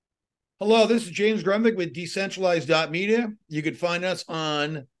Hello, this is James Grundvig with decentralized.media. You can find us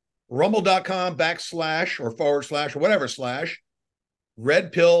on rumble.com / or / or whatever /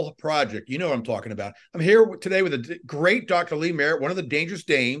 Red Pill Project. You know what I'm talking about. I'm here today with a great Dr. Lee Merritt, one of the dangerous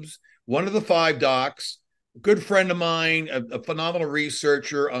dames, one of the five docs, a good friend of mine, a phenomenal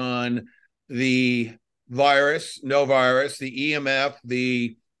researcher on the no virus, the EMF,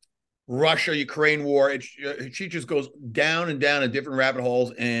 the Russia-Ukraine war. She just goes down and down in different rabbit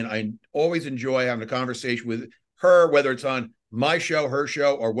holes, and I always enjoy having a conversation with her, whether it's on my show, her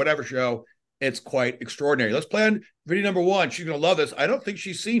show, or whatever show. It's quite extraordinary. Let's play on video number one. She's going to love this. I don't think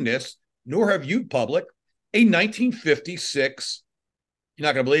she's seen this, nor have you, public. A 1956, you're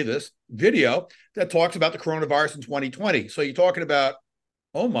not going to believe this, video that talks about the coronavirus in 2020. So you're talking about,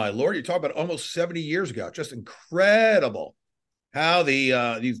 oh my Lord, you're talking about almost 70 years ago. Just incredible how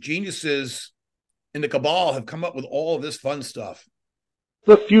these geniuses in the cabal have come up with all of this fun stuff.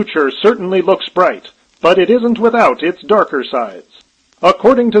 The future certainly looks bright, but it isn't without its darker sides.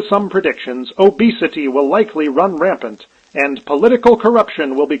 According to some predictions, obesity will likely run rampant, and political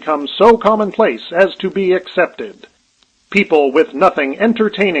corruption will become so commonplace as to be accepted. People with nothing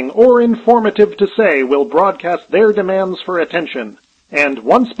entertaining or informative to say will broadcast their demands for attention, and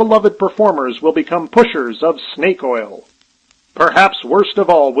once beloved performers will become pushers of snake oil. Perhaps worst of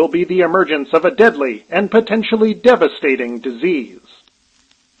all will be the emergence of a deadly and potentially devastating disease.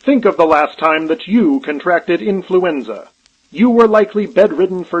 Think of the last time that you contracted influenza. You were likely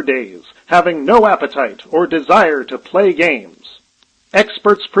bedridden for days, having no appetite or desire to play games.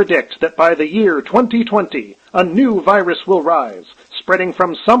 Experts predict that by the year 2020, a new virus will rise, spreading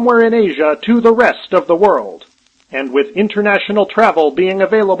from somewhere in Asia to the rest of the world. And with international travel being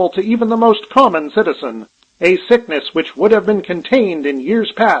available to even the most common citizen, a sickness which would have been contained in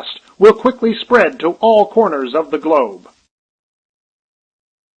years past will quickly spread to all corners of the globe.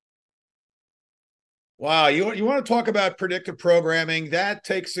 Wow, you want to talk about predictive programming? That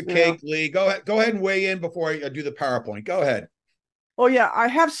takes the cake, yeah. Lee. Go ahead and weigh in before I do the PowerPoint. Go ahead. Oh yeah, I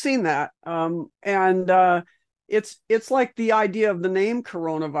have seen that, it's like the idea of the name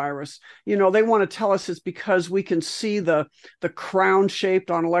coronavirus. You know, they want to tell us it's because we can see the crown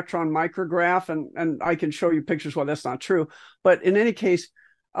shaped on electron micrograph, and I can show you pictures why that's not true. But in any case,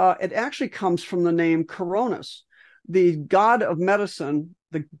 it actually comes from the name Coronis. The god of medicine,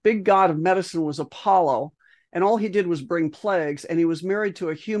 the big god of medicine was Apollo, and all he did was bring plagues, and he was married to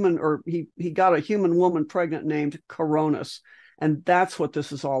a human, or he got a human woman pregnant named Coronis, and that's what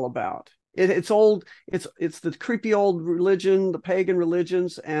this is all about. It's old. It's the creepy old religion, the pagan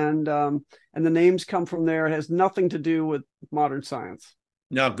religions, and the names come from there. It has nothing to do with modern science.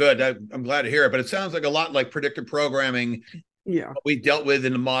 No, good. I'm glad to hear it. But it sounds like a lot like predictive programming. Yeah, what we dealt with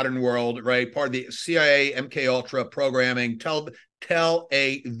in the modern world, right? Part of the CIA, MK Ultra programming. Tell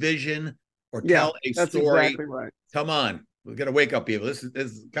a vision or tell a that's story. Exactly right. Come on, we've got to wake up, people. This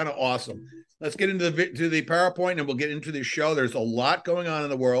is kind of awesome. Let's get into the PowerPoint, and we'll get into the show. There's a lot going on in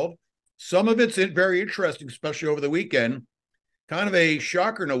the world. Some of it's very interesting, especially over the weekend. Kind of a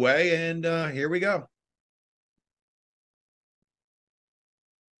shocker in a way, and here we go.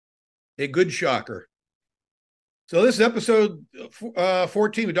 A good shocker. So this is episode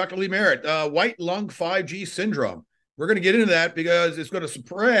 14 with Dr. Lee Merritt, white lung 5G syndrome. We're going to get into that because it's going to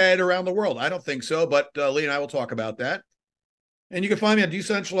spread around the world. I don't think so, but Lee and I will talk about that. And you can find me on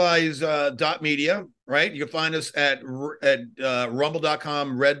decentralized.media, right? You can find us at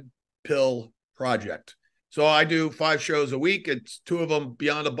rumble.com, Red Pill Project. So I do 5 shows a week. It's 2 of them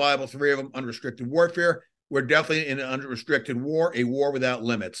Beyond the Bible, 3 of them Unrestricted Warfare. We're definitely in an unrestricted war, a war without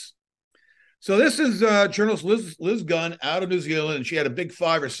limits. So this is journalist Liz Gunn out of New Zealand, and she had a big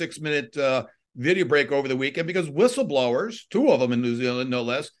 5 or 6 minute video break over the weekend because whistleblowers, 2 of them in New Zealand, no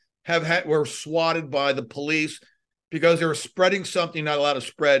less, were swatted by the police because they were spreading something not allowed to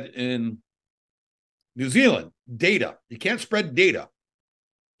spread in New Zealand. Data. You can't spread data.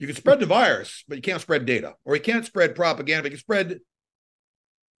 You can spread the virus, but you can't spread data. Or you can't spread propaganda, but you can spread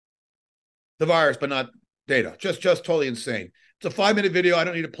the virus, but not data. Just totally insane. It's a 5-minute video. I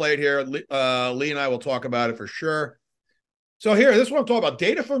don't need to play it here. Lee and I will talk about it for sure. So here, this is what I'm talking about.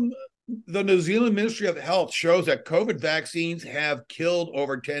 Data from the New Zealand Ministry of Health shows that COVID vaccines have killed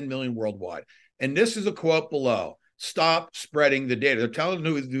over 10 million worldwide. And this is a quote below. Stop spreading the data. They're telling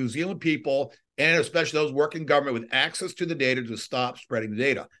the New Zealand people, and especially those working in government with access to the data, to stop spreading the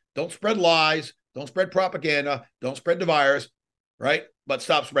data. Don't spread lies. Don't spread propaganda. Don't spread the virus, right? But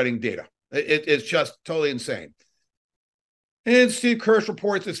stop spreading data. It's just totally insane. And Steve Kirsch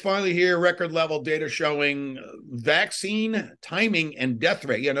reports it's finally here, record level data showing vaccine timing and death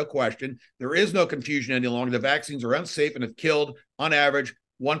rate. Yeah, no question. There is no confusion any longer. The vaccines are unsafe and have killed, on average,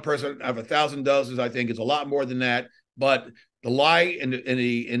 one person out of 1,000 doses. I think it's a lot more than that. But the lie in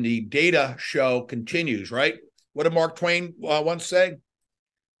the data show continues, right? What did Mark Twain once say?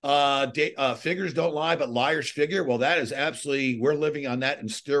 Figures don't lie, but liars figure. Well, that is absolutely, we're living on that in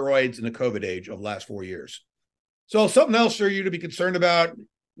steroids in the COVID age of the last 4 years. So something else for you to be concerned about,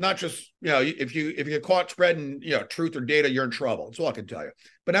 not just, if you get caught spreading, truth or data, you're in trouble. That's all I can tell you.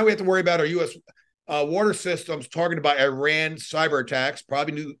 But now we have to worry about our U.S. Water systems targeted by Iran cyber attacks,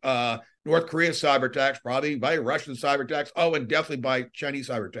 probably North Korea cyber attacks, probably by Russian cyber attacks. Oh, and definitely by Chinese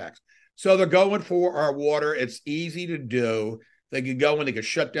cyber attacks. So they're going for our water. It's easy to do. They could go and they could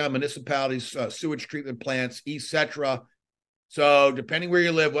shut down municipalities, sewage treatment plants, etc. So depending where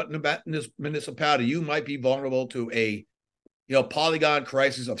you live, what municipality, you might be vulnerable to a polygon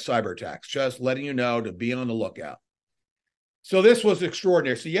crisis of cyber attacks. Just letting you know to be on the lookout. So this was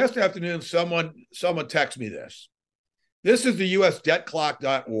extraordinary. So yesterday afternoon, someone texted me this. This is the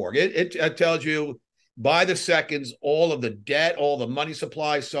USDebtClock.org. It tells you by the seconds all of the debt, all the money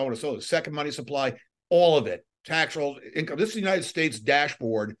supply, so on and so on, the second money supply, all of it, tax rolls, income. This is the United States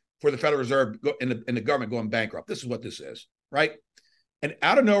dashboard for the Federal Reserve and the government going bankrupt. This is what this is, right? And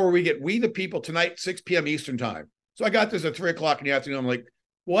out of nowhere, we the people tonight, 6 p.m. Eastern time. So I got this at 3 o'clock in the afternoon. I'm like,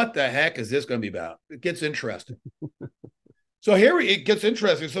 what the heck is this going to be about? It gets interesting. So here it gets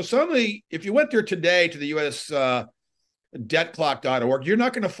interesting. So suddenly, if you went there today to the US debtclock.org, you're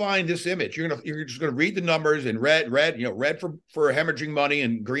not going to find this image. You're just going to read the numbers in red for hemorrhaging money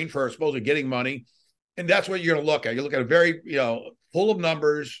and green for supposedly getting money. And that's what you're going to look at. You look at a very, full of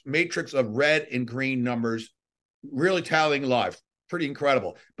numbers, matrix of red and green numbers, really tallying live. Pretty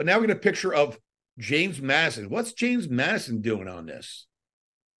incredible. But now we get a picture of James Madison. What's James Madison doing on this?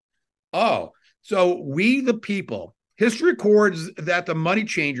 Oh, so we the people. History records that the money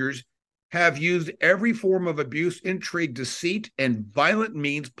changers have used every form of abuse, intrigue, deceit, and violent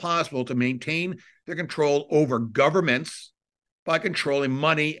means possible to maintain their control over governments by controlling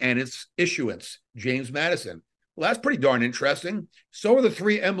money and its issuance. James Madison. Well, that's pretty darn interesting. So are the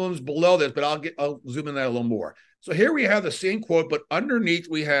three emblems below this, but I'll zoom in that a little more. So here we have the same quote, but underneath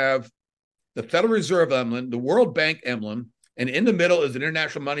we have the Federal Reserve emblem, the World Bank emblem, and in the middle is an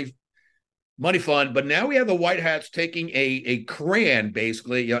international money fund. But now we have the white hats taking a crayon,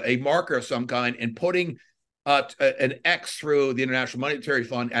 basically, a marker of some kind, and putting an X through the International Monetary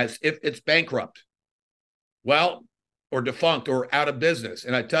Fund as if it's bankrupt. Well, or defunct or out of business.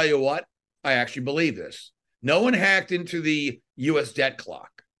 And I tell you what, I actually believe this. No one hacked into the U.S. debt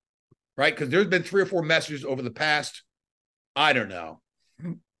clock, right? Because there's been 3 or 4 messages over the past,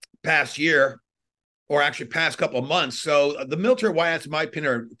 past year, or actually past couple of months. So the military white hats, in my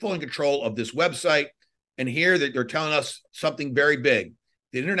opinion, are fully in control of this website. And here that they're telling us something very big.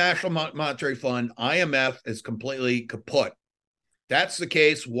 The International Monetary Fund, IMF, is completely kaput. That's the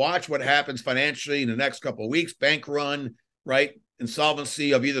case. Watch what happens financially in the next couple of weeks. Bank run, right?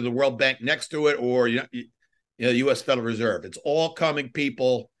 Insolvency of either the World Bank next to it or the U.S. Federal Reserve. It's all coming,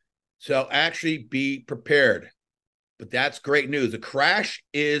 people. So actually be prepared. But that's great news. The crash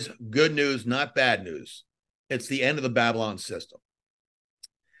is good news, not bad news. It's the end of the Babylon system.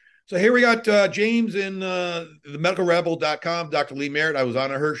 So here we got James in the medicalrebel.com, Dr. Lee Merritt. I was on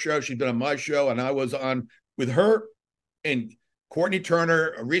her show. She's been on my show, and I was on with her and Courtney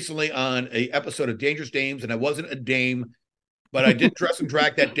Turner recently on an episode of Dangerous Dames, and I wasn't a dame, but I didn't dress and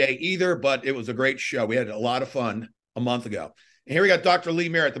drag that day either, but it was a great show. We had a lot of fun a month ago. And here we got Dr. Lee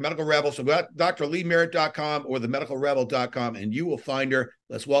Merritt, the Medical Rebel. So go out drleemerritt.com or themedicalrebel.com, and you will find her.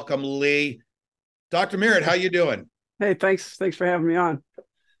 Let's welcome Lee. Dr. Merritt, how you doing? Hey, thanks for having me on.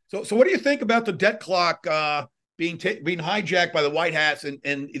 So what do you think about the debt clock being hijacked by the white hats and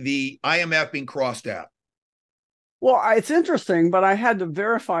the IMF being crossed out? Well, it's interesting, but I had to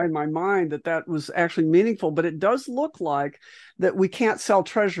verify in my mind that was actually meaningful. But it does look like that we can't sell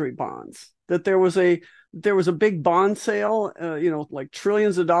treasury bonds, that there was a big bond sale, like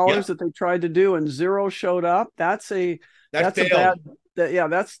trillions of dollars that they tried to do and zero showed up. That's a bad,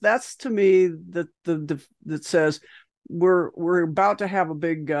 that's to me that says we're about to have a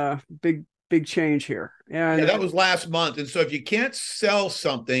big change here. And that was last month. And so if you can't sell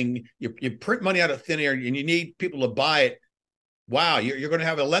something, you print money out of thin air and you need people to buy it. Wow, you're going to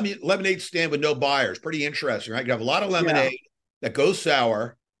have a lemonade stand with no buyers. Pretty interesting, right? You have a lot of lemonade that goes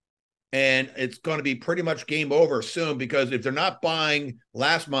sour, and it's going to be pretty much game over soon, because if they're not buying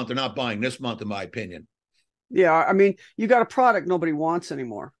last month, they're not buying this month, in my opinion. Yeah, I mean, you got a product nobody wants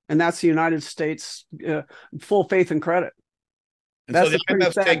anymore, and that's the United States full faith and credit. And that's so the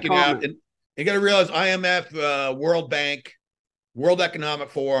IMF's taken out. And you got to realize IMF, World Bank, World Economic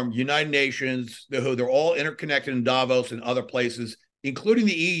Forum, United Nations, they're all interconnected in Davos and other places. including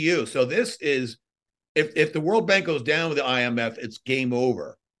the EU. So this is, if the World Bank goes down with the IMF, it's game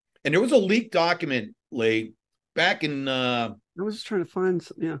over. And there was a leaked document, Lee, back in I was just trying to find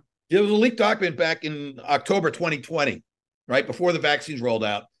some, yeah. There was a leaked document back in October 2020, right before the vaccines rolled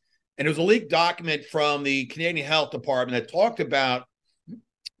out. And there was a leaked document from the Canadian Health Department that talked about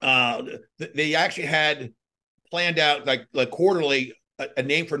they actually had planned out like quarterly a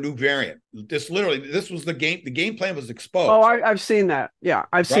name for a new variant. This was the game. The game plan was exposed. Oh, I've seen that. Yeah,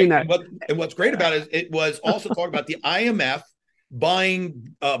 I've seen that. And what's great about it is it was also talking about the IMF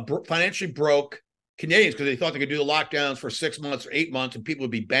buying financially broke Canadians because they thought they could do the lockdowns for 6 months or 8 months and people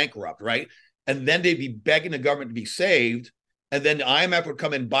would be bankrupt, right? And then they'd be begging the government to be saved. And then the IMF would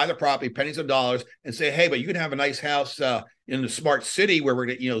come in, buy the property, pennies of dollars, and say, hey, but you can have a nice house in the smart city where we're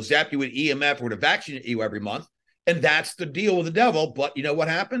going to, zap you with EMF, we're going to vaccinate you every month. And that's the deal with the devil. But you know what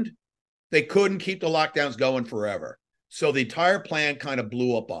happened? They couldn't keep the lockdowns going forever. So the entire plan kind of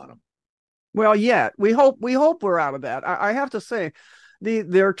blew up on them. Well, yeah, we hope we're out of that. I have to say,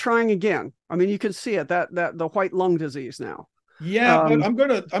 they're trying again. I mean, you can see it, that the white lung disease now. Yeah, but I'm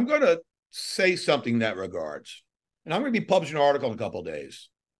gonna say something in that regards. And I'm going to be publishing an article in a couple of days.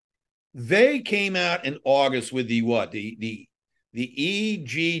 They came out in August with the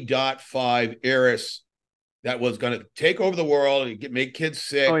EG.5 Eris that was going to take over the world and make kids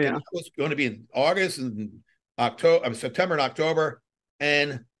sick. Oh, yeah. And it was going to be in August and September and October,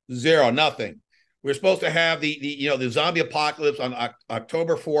 and nothing. We're supposed to have the zombie apocalypse on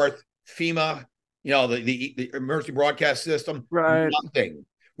October 4th, FEMA, the emergency broadcast system. Right. Nothing.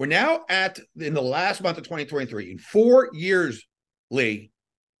 We're now in the last month of 2023. In 4 years, Lee,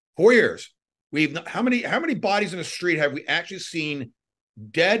 4 years, how many bodies in the street have we actually seen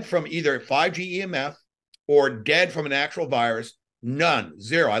dead from either 5G EMF or dead from an actual virus? None.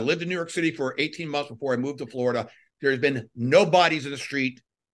 Zero. I lived in New York City for 18 months before I moved to Florida. There's been no bodies in the street.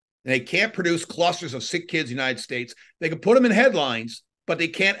 They can't produce clusters of sick kids in the United States. They can put them in headlines, but they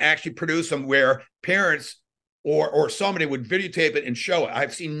can't actually produce them where parents or somebody would videotape it and show it.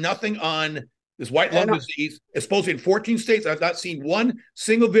 I've seen nothing on this white lung disease. It's supposed to be in 14 states. I've not seen one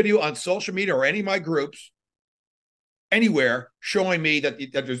single video on social media or any of my groups anywhere showing me that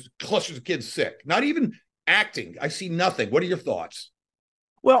there's clusters of kids sick. Not even acting. I see nothing. What are your thoughts?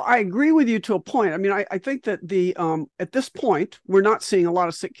 Well, I agree with you to a point. I mean, I think that at this point, we're not seeing a lot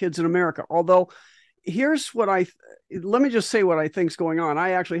of sick kids in America. Although, here's what let me just say what I think's going on.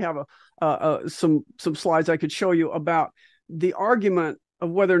 I actually have some slides I could show you about the argument of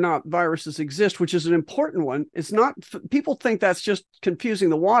whether or not viruses exist, which is an important one. It's not, people think that's just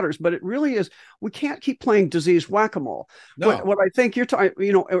confusing the waters, but it really is. We can't keep playing disease whack-a-mole. No. What I think you're talking,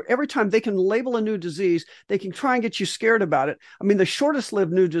 every time they can label a new disease, they can try and get you scared about it. I mean, the shortest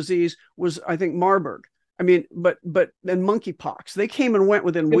lived new disease was, I think, Marburg. I mean, but then monkeypox, they came and went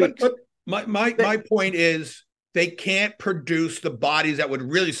within weeks. But my point is, they can't produce the bodies that would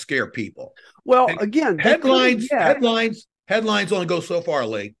really scare people. Well, again, headlines only go so far,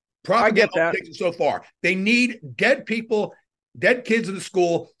 Lee. Propaganda takes it so far. They need dead people, dead kids in the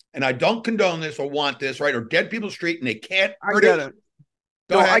school, and I don't condone this or want this, right? Or dead people in the street, and they can't produce. I get it.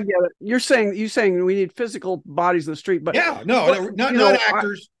 Go ahead. I get it. You're saying we need physical bodies in the street, but not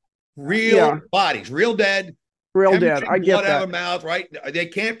actors, real bodies, real dead. Real dead. I get blood that. out of their mouth, right? They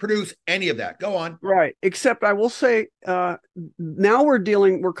can't produce any of that. Go on. Right. Except I will say, now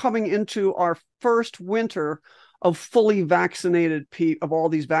we're coming into our first winter of fully vaccinated of all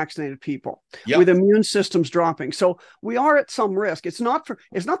these vaccinated people, with immune systems dropping. So we are at some risk. It's not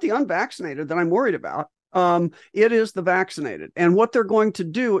the unvaccinated that I'm worried about. It is the vaccinated. And what they're going to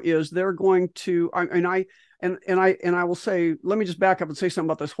do is they're going to, I will say, let me just back up and say something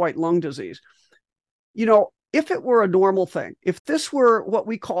about this white lung disease. If it were a normal thing, if this were what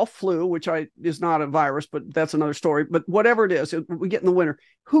we call flu, which is not a virus, but that's another story, but whatever it is, we get in the winter,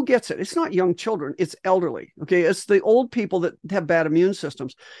 who gets it? It's not young children, it's elderly. Okay. It's the old people that have bad immune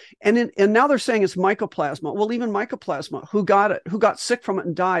systems. And now they're saying it's mycoplasma. Well, even mycoplasma, who got it, who got sick from it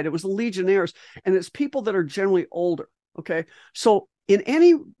and died, it was the Legionnaires, and it's people that are generally older. Okay. So in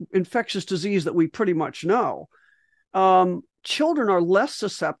any infectious disease that we pretty much know, children are less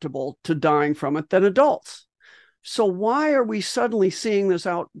susceptible to dying from it than adults. So why are we suddenly seeing this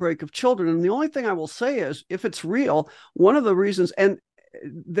outbreak of children? And the only thing I will say is, if it's real, one of the reasons, and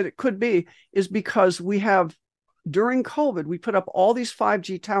that it could be, is because we have, during COVID, we put up all these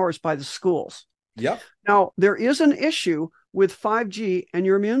 5G towers by the schools. Yep. Now, there is an issue with 5G and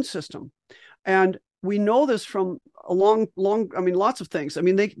your immune system. And we know this from lots of things. I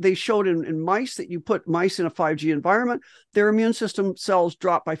mean, they showed in mice that you put mice in a 5G environment, their immune system cells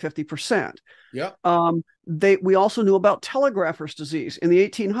drop by 50%. Yeah. We also knew about telegrapher's disease in the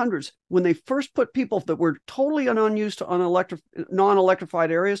 1800s when they first put people that were totally unused to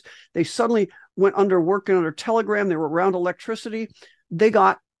non-electrified areas. They suddenly went working under telegram. They were around electricity. They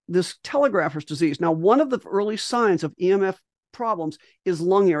got this telegrapher's disease. Now, one of the early signs of EMF problems is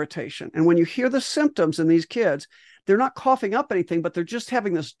lung irritation. And when you hear the symptoms in these kids, they're not coughing up anything, but they're just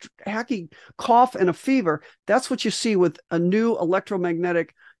having this hacky cough and a fever. That's what you see with a new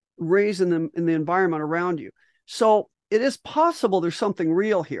electromagnetic rays in the environment around you. So it is possible there's something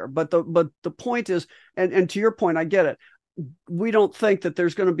real here. But the point is, and to your point, I get it. We don't think that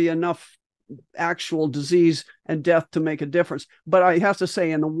there's going to be enough actual disease and death to make a difference. But I have to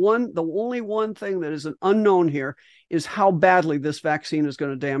say, the only one thing that is an unknown here is how badly this vaccine is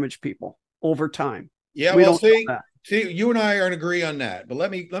going to damage people over time. Yeah, well, see, you and I are in agree on that. But let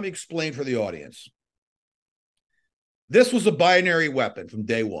me explain for the audience. This was a binary weapon from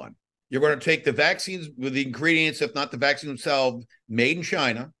day one. You're going to take the vaccines with the ingredients, if not the vaccine themselves, made in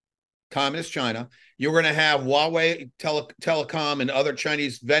China, communist China. You're going to have Huawei Telecom and other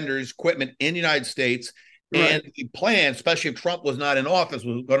Chinese vendors' equipment in the United States. Right. And the plan, especially if Trump was not in office,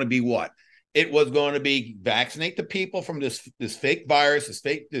 was going to be what? It was going to be vaccinate the people from this fake virus,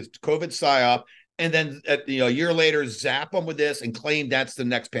 this COVID psyop, and then a year later zap them with this and claim that's the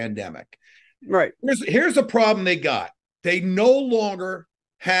next pandemic. Right. Here's the problem they got. They no longer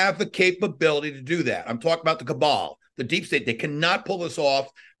have the capability to do that. I'm talking about the cabal, the deep state. They cannot pull this off.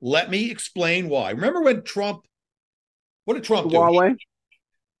 Let me explain why. Remember when what did Trump do? Huawei?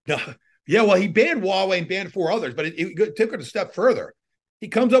 Yeah, well, he banned Huawei and banned 4 others, but he took it a step further. He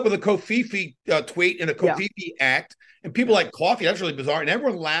comes up with a Kofifi tweet and a Kofifi act, and people like coffee. That's really bizarre. And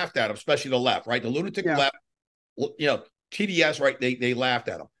everyone laughed at him, especially the left, right? The lunatic left, TDS, right? They laughed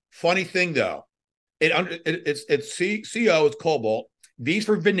at him. Funny thing, though, it's CO is cobalt, V's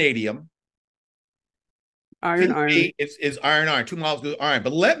for vanadium. Iron. Is iron, 2 molecules of iron.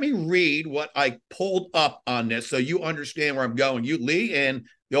 But let me read what I pulled up on this so you understand where I'm going, you, Lee, and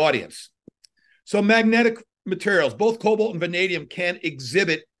the audience. So magnetic materials, both cobalt and vanadium, can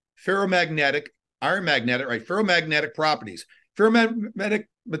exhibit ferromagnetic properties. Ferromagnetic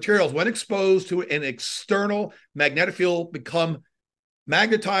materials, when exposed to an external magnetic field, become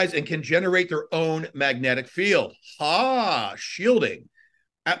magnetized and can generate their own magnetic field. Shielding.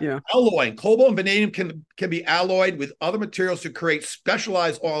 Alloying. Cobalt and vanadium can be alloyed with other materials to create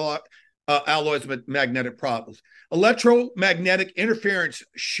specialized alloys with magnetic properties. Electromagnetic interference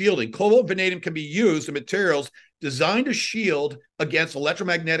shielding. Cobalt and vanadium can be used in materials designed to shield against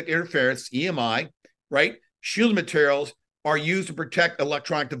electromagnetic interference, EMI, right? Shielding materials are used to protect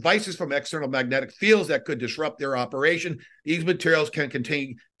electronic devices from external magnetic fields that could disrupt their operation. These materials can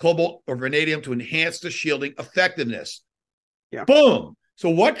contain cobalt or vanadium to enhance the shielding effectiveness. Yeah. Boom. So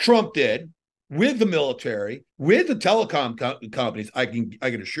what Trump did with the military, with the telecom companies, I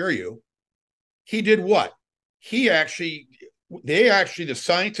can assure you, he did what? The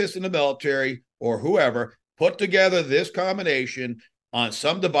scientists in the military or whoever put together this combination on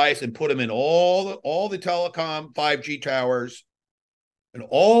some device and put them in all the telecom 5G towers and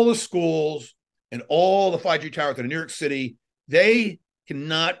all the schools and all the 5G towers in New York City. They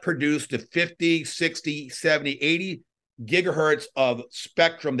cannot produce the 50, 60, 70, 80 gigahertz of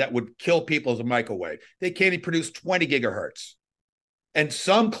spectrum that would kill people as a microwave. They can't even produce 20 gigahertz. And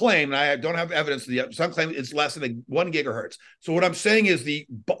some claim, and I don't have evidence of the some claim it's less than 1 gigahertz. So what I'm saying is the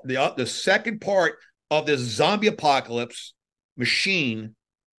second part of this zombie apocalypse machine,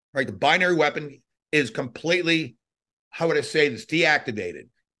 right? The binary weapon is completely, how would I say this, deactivated.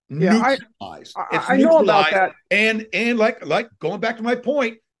 Yeah, neutralized. I know about that. And like going back to my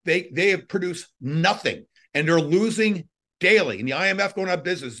point, they have produced nothing. And they're losing daily. And the IMF going out of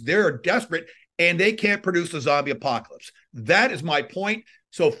business. They're desperate, and they can't produce the zombie apocalypse. That is my point.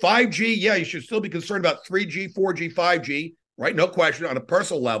 So 5G, yeah, you should still be concerned about 3G, 4G, 5G, right? No question on a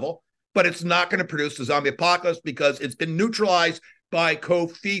personal level. But it's not going to produce the zombie apocalypse because it's been neutralized by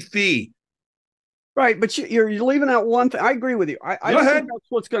Kofifi. Right, but you're leaving out one thing. I agree with you. I don't think that's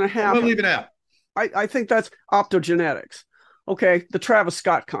what's going to happen. I'm leaving out. I think that's optogenetics. Okay, the Travis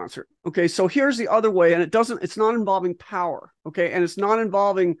Scott concert. Okay, so here's the other way, and it's not involving power. Okay, and it's not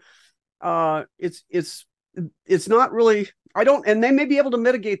involving it's not really, and they may be able to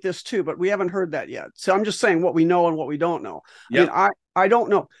mitigate this too, but we haven't heard that yet. So I'm just saying what we know and what we don't know. Yep. I mean, I don't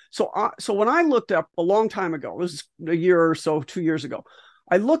know. So when I looked up a long time ago, this is a year or so, 2 years ago,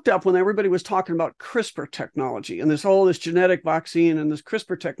 I looked up when everybody was talking about CRISPR technology and this genetic vaccine and this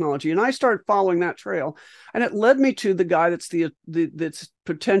CRISPR technology, and I started following that trail, and it led me to the guy that's that's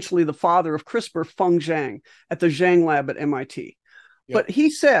potentially the father of CRISPR, Feng Zhang, at the Zhang lab at MIT. Yep. But he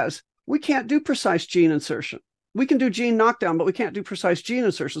says we can't do precise gene insertion. We can do gene knockdown, but we can't do precise gene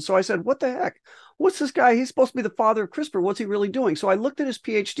insertion. So I said, what the heck? What's this guy? He's supposed to be the father of CRISPR. What's he really doing? So I looked at his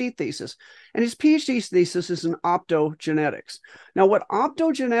PhD thesis, and his PhD thesis is in optogenetics. Now, what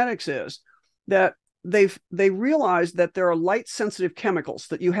optogenetics is, that they realized that there are light-sensitive chemicals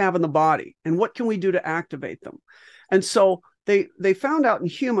that you have in the body, and what can we do to activate them? And so they found out in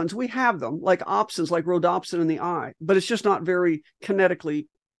humans, we have them, like opsins, like rhodopsin in the eye, but it's just not very kinetically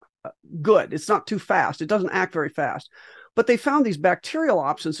good. It's not too fast. It doesn't act very fast. But they found these bacterial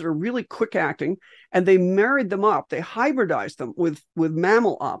opsins that are really quick acting, and they married them up. They hybridized them with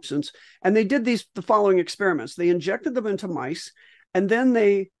mammal opsins, and they did the following experiments. They injected them into mice, and then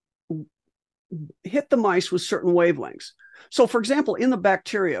they hit the mice with certain wavelengths. So, for example, in the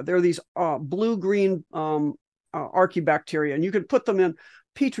bacteria, there are these blue-green archaebacteria, and you can put them in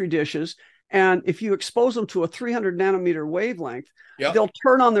petri dishes. And if you expose them to a 300 nanometer wavelength, yep, they'll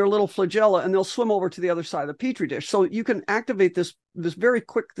turn on their little flagella and they'll swim over to the other side of the petri dish. So you can activate this very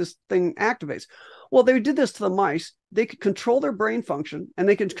quick, this thing activates. Well, they did this to the mice. They could control their brain function, and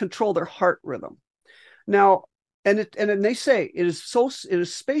they can control their heart rhythm. Now, and they say it is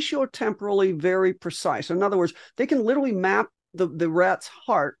spatiotemporally very precise. In other words, they can literally map the rat's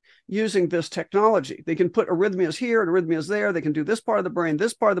heart using this technology. They can put arrhythmias here and arrhythmias there. They can do this part of the brain,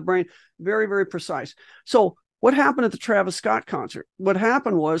 very, very precise. So what happened at the Travis Scott concert? What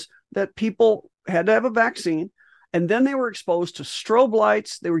happened was that people had to have a vaccine, and then they were exposed to strobe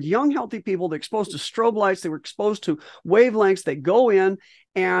lights. They were young, healthy people. They're exposed to strobe lights. They were exposed to wavelengths. They go in,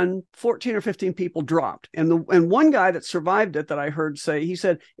 and 14 or 15 people dropped. And one guy that survived it that I heard say, he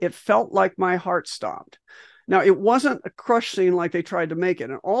said, it felt like my heart stopped. Now, it wasn't a crush scene like they tried to make it.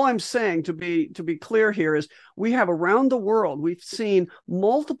 And all I'm saying, to be clear here, is we have around the world, we've seen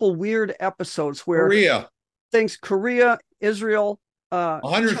multiple weird episodes where Korea, Israel,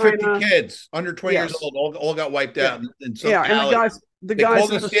 150 China, kids under 20 years old all got wiped out. And the guys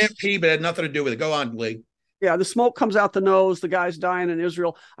called it a stampede, but it had nothing to do with it. Go on, Lee. Yeah, the smoke comes out the nose. The guy's dying in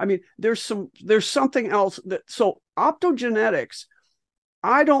Israel. I mean, there's something else so optogenetics.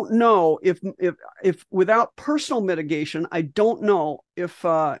 I don't know if without personal mitigation, I don't know if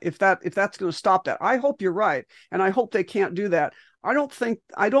that's going to stop that. I hope you're right, and I hope they can't do that. I don't think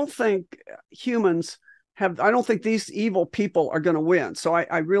humans have. I don't think these evil people are going to win. So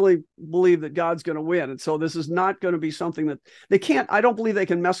I really believe that God's going to win, and so this is not going to be something that they can't. I don't believe they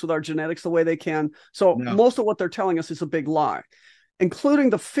can mess with our genetics the way they can. So most of what they're telling us is a big lie,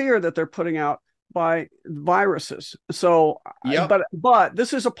 including the fear that they're putting out by viruses. So, but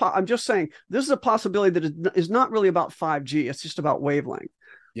this is I'm just saying, this is a possibility that is not really about 5G. It's just about wavelength.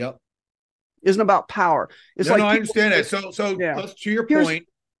 Yep. Isn't about power. It's I understand that. So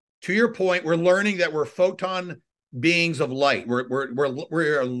to your point, we're learning that we're photon beings of light.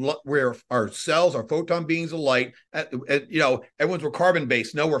 We're our cells are photon beings of light. Everyone's we're carbon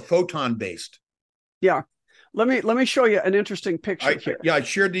based. No, we're photon based. Yeah. Let me show you an interesting picture here. Yeah, I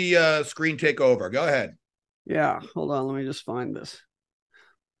shared the screen. Take over. Go ahead. Yeah, hold on. Let me just find this.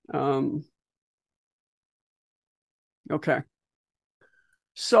 Okay.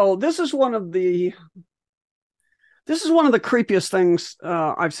 So this is one of the creepiest things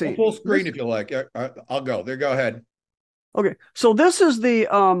I've seen. Full screen if you like. I'll go there. Go ahead. Okay. So this is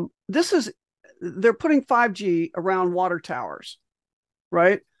they're putting 5G around water towers,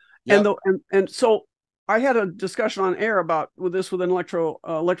 right? Yep. And so I had a discussion on air with an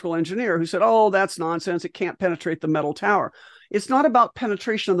electrical engineer who said, "Oh, that's nonsense. It can't penetrate the metal tower." It's not about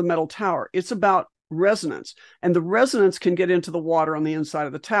penetration of the metal tower. It's about resonance, and the resonance can get into the water on the inside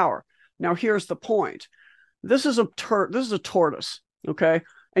of the tower. Now, here's the point. This is a tortoise, okay?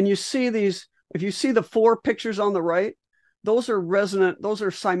 And you see these. If you see the 4 pictures on the right, those are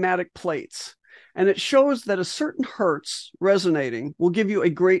cymatic plates, and it shows that a certain hertz resonating will give you a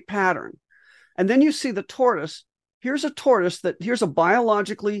great pattern. And then you see the tortoise. Here's a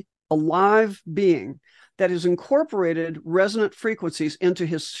biologically alive being that has incorporated resonant frequencies into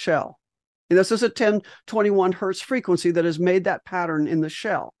his shell. And this is a 1021 hertz frequency that has made that pattern in the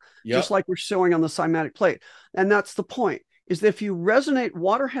shell, just like we're showing on the cymatic plate. And that's the point, is that if you resonate,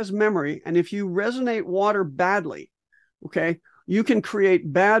 water has memory, and if you resonate water badly, okay, you can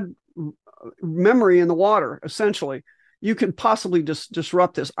create bad memory in the water, essentially. You can possibly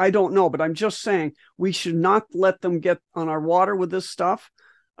disrupt this. I don't know, but I'm just saying we should not let them get on our water with this stuff.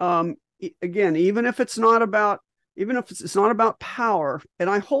 Again, even if it's not about even if it's not about power. And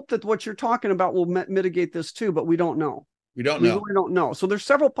I hope that what you're talking about will mitigate this too, but we don't know. We don't We know. really don't know. So there's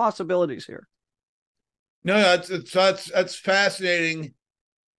several possibilities here. No, that's fascinating,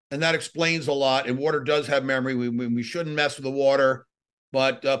 and that explains a lot. And water does have memory. We shouldn't mess with the water,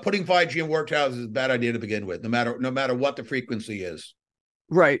 but putting 5G in workhouses is a bad idea to begin with, no matter what the frequency is.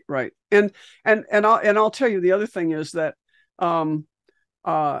 Right, right. And I'll tell you, the other thing is that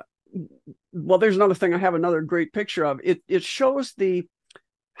well, there's another thing I have another great picture of. It shows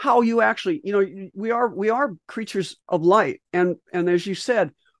how you actually, we are creatures of light, and as you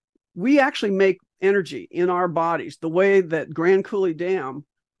said, we actually make energy in our bodies the way that Grand Coulee Dam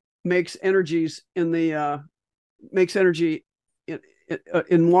makes energies makes energy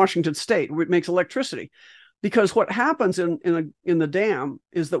in Washington State. It makes electricity, because what happens in the dam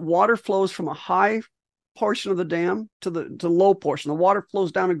is that water flows from a high portion of the dam to the low portion. The water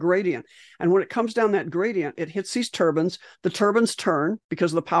flows down a gradient, and when it comes down that gradient, it hits these turbines. The turbines turn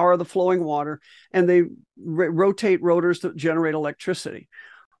because of the power of the flowing water, and they rotate rotors that generate electricity.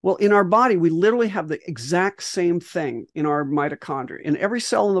 Well, in our body, we literally have the exact same thing in our mitochondria. In every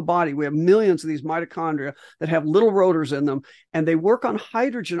cell in the body, we have millions of these mitochondria that have little rotors in them, and they work on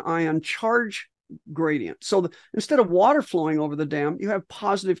hydrogen ion charge gradient. So instead of water flowing over the dam, you have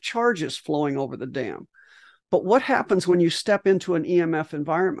positive charges flowing over the dam. But what happens when you step into an EMF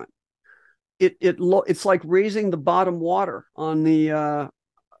environment? It's like raising the bottom water on the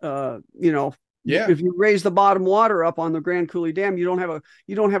Yeah. If you raise the bottom water up on the Grand Coulee Dam, you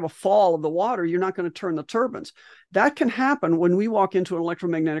don't have a fall of the water. You're not going to turn the turbines. That can happen when we walk into an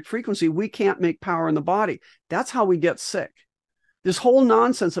electromagnetic frequency. We can't make power in the body. That's how we get sick. This whole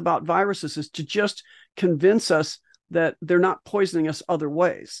nonsense about viruses is to just convince us that they're not poisoning us other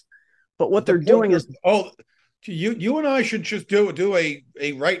ways. But what they're doing is, you and I should just do a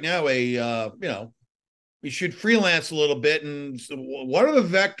right now we should freelance a little bit. And so what are the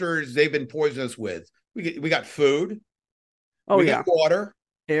vectors they've been poisoning us with? We got food. We got water,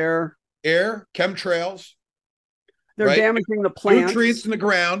 air, chemtrails. They're damaging the plants, nutrients in the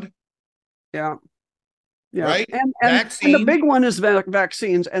ground. Yeah. Right. And the big one is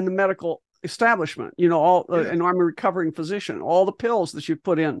vaccines and the medical establishment. And I'm a recovering physician. All the pills that you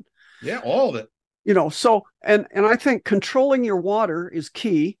put in. Yeah, all of it. So and I think controlling your water is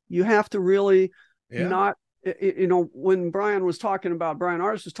key. You have to really not, when Brian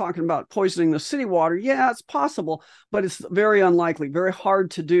Artis was talking about poisoning the city water. Yeah, it's possible, but it's very unlikely, very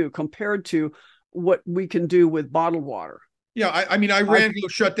hard to do compared to what we can do with bottled water. Yeah, I mean, I ran to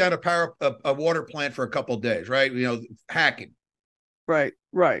shut down a water plant for a couple of days, right? Hacking. Right.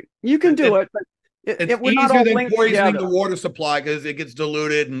 You can do it, but it's easier than poisoning the water supply because it gets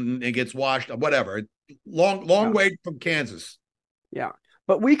diluted and it gets washed, whatever. Long way from Kansas. Yeah,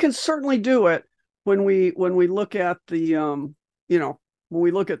 but we can certainly do it when we look at the when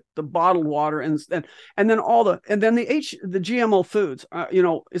we look at the bottled water and then the GMO foods.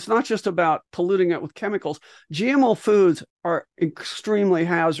 It's not just about polluting it with chemicals. GMO foods are extremely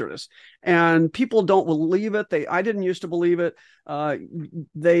hazardous, and people don't believe it. I didn't used to believe it.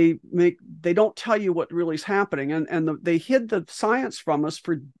 They don't tell you what really is happening, and they hid the science from us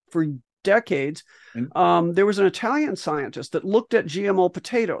for decades. There was an Italian scientist that looked at GMO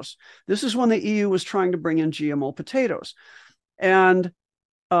potatoes. This is when the EU was trying to bring in GMO potatoes, and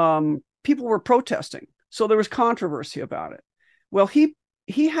people were protesting. So there was controversy about it. Well, he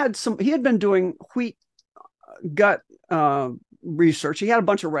had been doing wheat gut research. He had a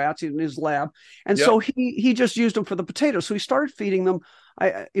bunch of rats in his lab, and so he just used them for the potatoes. So he started feeding them.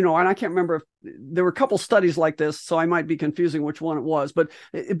 And I can't remember if there were a couple studies like this, so I might be confusing which one it was. But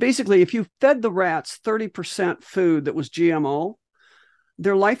basically, if you fed the rats 30% food that was GMO,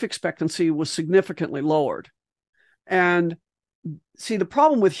 their life expectancy was significantly lowered. And see, the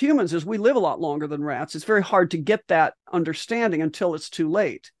problem with humans is we live a lot longer than rats. It's very hard to get that understanding until it's too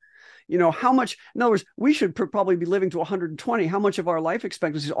late. How much, in other words, we should probably be living to 120. How much of our life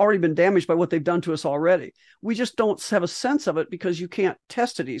expectancy has already been damaged by what they've done to us already? We just don't have a sense of it because you can't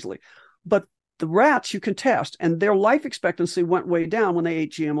test it easily. But the rats you can test, and their life expectancy went way down when they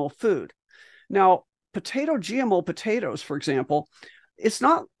ate GMO food. Now, GMO potatoes, for example, it's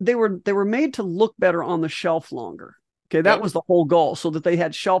not, they were made to look better on the shelf longer. Okay, that was the whole goal, so that they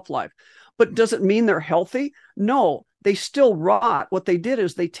had shelf life. But does it mean they're healthy? No, they still rot. What they did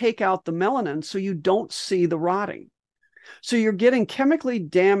is they take out the melanin so you don't see the rotting. So you're getting chemically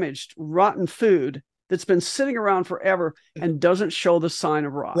damaged, rotten food that's been sitting around forever and doesn't show the sign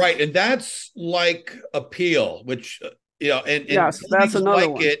of rot. Right, and that's like a peel, which and yes, that's another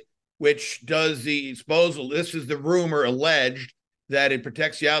one. Which does the disposal. This is the rumor alleged that it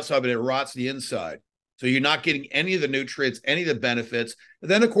protects the outside, but it rots the inside. So you're not getting any of the nutrients, any of the benefits. And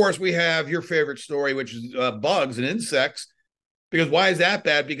then, of course, we have your favorite story, which is bugs and insects. Because why is that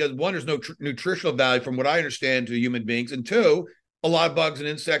bad? Because one, there's no nutritional value from what I understand to human beings. And two, a lot of bugs and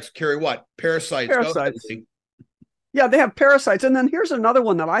insects carry what? Parasites. Parasites. Yeah, they have parasites. And then here's another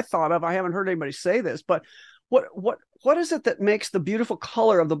one that I thought of. I haven't heard anybody say this, but what is it that makes the beautiful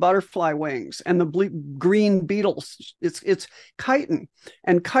color of the butterfly wings and the green beetles? It's chitin.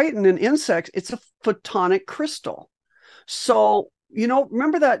 And chitin in insects, it's a photonic crystal. So,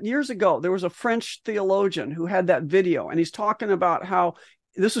 remember that years ago, there was a French theologian who had that video, and he's talking about how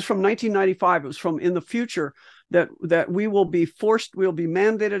this is from 1995. It was from in the future that we will be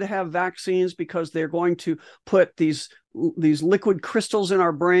mandated to have vaccines because they're going to put these liquid crystals in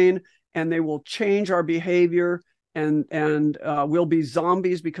our brain, and they will change our behavior, and we'll be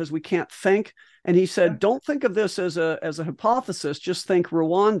zombies because we can't think. And he said, don't think of this as a hypothesis, just think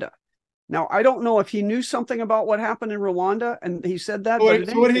Rwanda. Now, I don't know if he knew something about what happened in Rwanda, and he said that.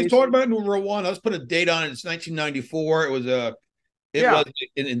 So what he's talking about in Rwanda, let's put a date on it. It's 1994. It was an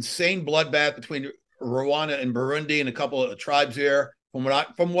insane bloodbath between Rwanda and Burundi and a couple of tribes there.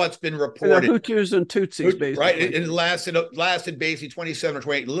 From what's been reported, and the Hutus and Tutsis, basically. Right? It lasted basically 27 or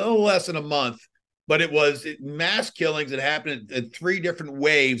 28, a little less than a month, but it was mass killings that happened in 3 different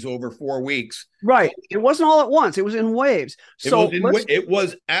waves over 4 weeks. Right. It wasn't all at once. It was in waves. So it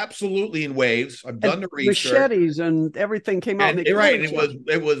was absolutely in waves. I've done the research. Machetes and everything came out. And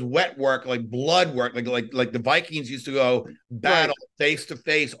it was wet work, like blood work, like the Vikings used to go battle face to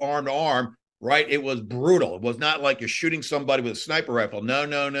face, arm to arm. Right. It was brutal. It was not like you're shooting somebody with a sniper rifle.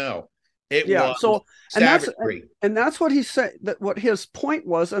 No. It was savagery. And that's what he said, that what his point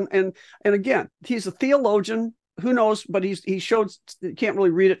was. And again, he's a theologian. Who knows? But he showed, you can't really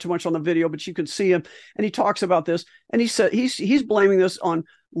read it too much on the video, but you can see him. And he talks about this. And he said he's blaming this on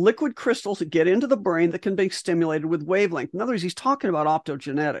liquid crystals that get into the brain that can be stimulated with wavelength. In other words, he's talking about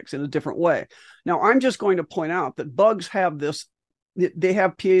optogenetics in a different way. Now, I'm just going to point out that bugs have this. They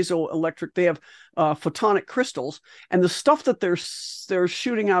have piezoelectric, they have photonic crystals, and the stuff that they're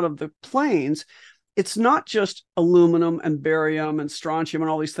shooting out of the planes, it's not just aluminum and barium and strontium and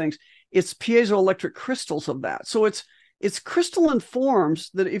all these things. It's piezoelectric crystals of that. So it's crystalline forms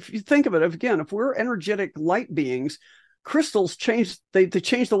that, if you think of it, if we're energetic light beings, crystals change. They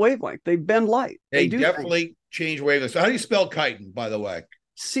change the wavelength. They bend light. They definitely change wavelength. So how do you spell chitin, by the way?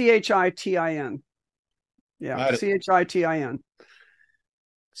 CHITIN. Yeah, CHITIN.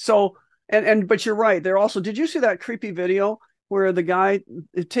 So, but you're right. They're also, did you see that creepy video where the guy,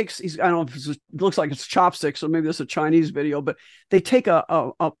 I don't know if it looks like it's chopsticks, so maybe this is a Chinese video, but they take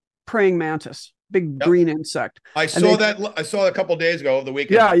a praying mantis, big green insect. I saw that a couple of days ago, over the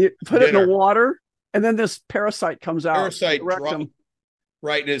weekend. Yeah, you put it in the water, and then this parasite comes out.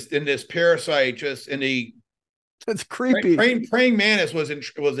 Right, and this parasite just in the. It's creepy. Praying mantis was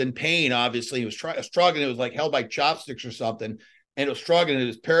in pain. Obviously, he was struggling. It was like held by chopsticks or something. And it was struggling, and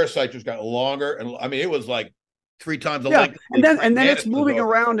his parasite just got longer. And I mean, it was like 3 times the length. And then it's moving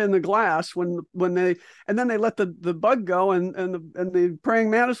around in the glass when they let the bug go, and the praying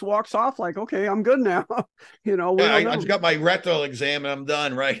mantis walks off like, okay, I'm good now. I just got my retinal exam and I'm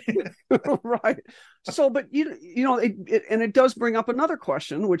done. Right. Right. So, but it does bring up another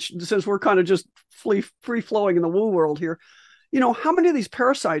question, which, since we're kind of just free flowing in the woo world here, how many of these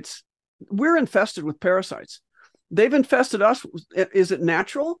parasites, we're infested with parasites. They've infested us. Is it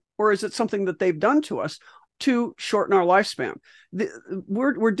natural, or is it something that they've done to us to shorten our lifespan?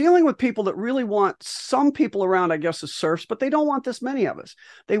 We're dealing with people that really want, some people around, I guess, as serfs, but they don't want this many of us.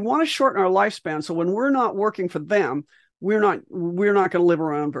 They want to shorten our lifespan, so when we're not working for them, we're not going to live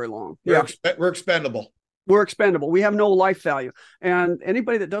around very long. We're expendable. We're expendable. We have no life value. And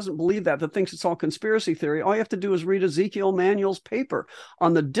anybody that doesn't believe that thinks it's all conspiracy theory, all you have to do is read Ezekiel Emanuel's paper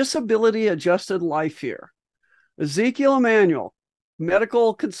on the disability adjusted life here. Ezekiel Emanuel,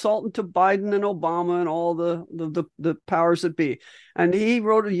 medical consultant to Biden and Obama and all the powers that be. And he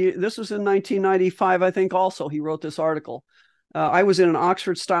wrote, this was in 1995, I think also, he wrote this article. I was in an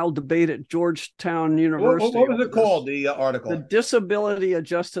Oxford-style debate at Georgetown University. What was it called, the article? The Disability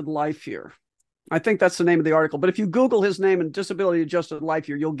Adjusted Life Year. I think that's the name of the article. But if you Google his name and Disability Adjusted Life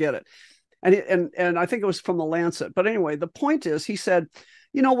Year, you'll get it. And I think it was from the Lancet. But anyway, the point is, he said,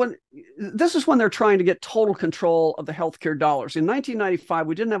 when this is when they're trying to get total control of the healthcare dollars. In 1995,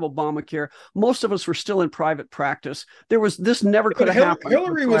 we didn't have Obamacare. Most of us were still in private practice. This never could have happened.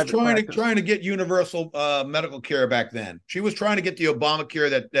 Hillary was trying to get universal medical care back then. She was trying to get the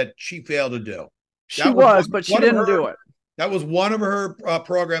Obamacare that she failed to do. But she didn't do it. That was one of her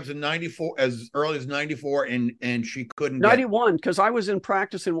programs in '94, as early as '94, and she couldn't get 91, because I was in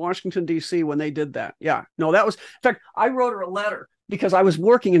practice in Washington, D.C. when they did that. Yeah, no, that was, in fact, I wrote her a letter because I was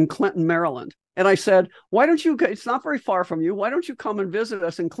working in Clinton, Maryland. And I said, why don't you, it's not very far from you, why don't you come and visit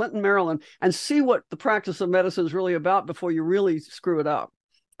us in Clinton, Maryland, and see what the practice of medicine is really about before you really screw it up.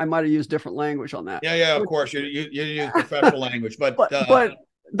 I might have used different language on that. Yeah, of course. You use professional language, but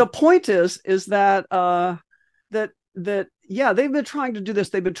the point is that yeah, they've been trying to do this.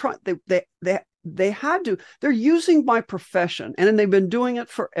 They've been trying. They had to. They're using my profession, and they've been doing it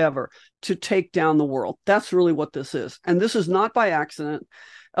forever to take down the world. That's really what this is, and this is not by accident.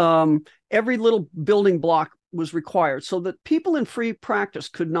 Every little building block was required so that people in free practice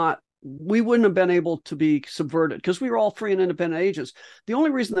could not. We wouldn't have been able to be subverted because we were all free and independent agents. The only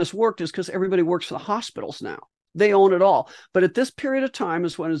reason this worked is because everybody works for the hospitals now. They own it all. But at this period of time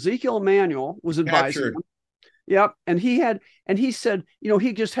is when Ezekiel Emanuel was advising them. Yep. And he said,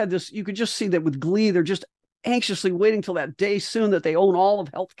 he just had this, you could just see that with glee, they're just anxiously waiting till that day soon that they own all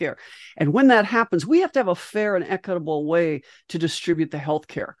of healthcare. And when that happens, we have to have a fair and equitable way to distribute the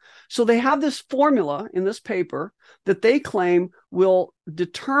healthcare. So they have this formula in this paper that they claim will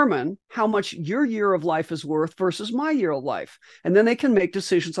determine how much your year of life is worth versus my year of life. And then they can make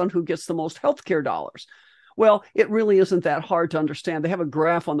decisions on who gets the most healthcare dollars. Well, it really isn't that hard to understand. They have a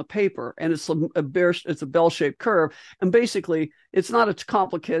graph on the paper, and it's a bell-shaped curve. And basically, it's not a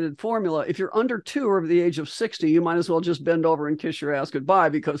complicated formula. If you're under 2 over the age of 60, you might as well just bend over and kiss your ass goodbye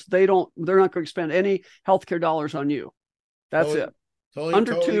because they're not going to spend any healthcare dollars on you. That's it.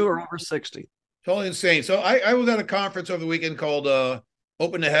 Under 2 or over 60. Totally insane. So I was at a conference over the weekend called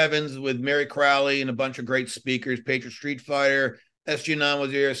Open to Heavens with Mary Crowley and a bunch of great speakers. Patriot Street Fighter, SG9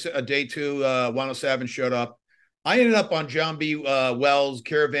 was here. Day 2, 107 showed up. I ended up on John B. Wells'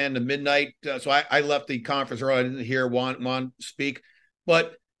 Caravan to Midnight. So I left the conference early. I didn't hear Juan speak.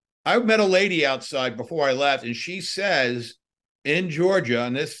 But I met a lady outside before I left, and she says in Georgia,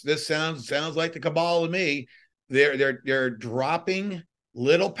 and this sounds like the cabal to me, they're dropping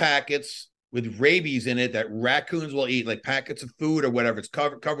little packets with rabies in it that raccoons will eat, like packets of food or whatever. It's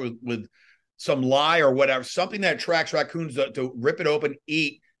covered with some lye or whatever, something that attracts raccoons to rip it open,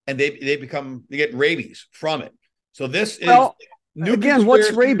 eat, and they get rabies from it. So this is again,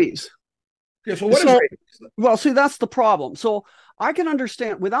 what's rabies? Yeah, so what is rabies? Well, see, that's the problem. So I can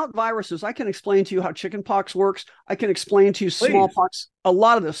understand without viruses, I can explain to you how chickenpox works. I can explain to you smallpox, a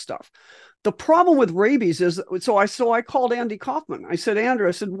lot of this stuff. The problem with rabies is, so I called Andy Kaufman. I said,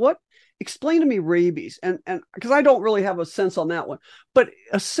 Andrew, explain to me rabies. And because I don't really have a sense on that one, but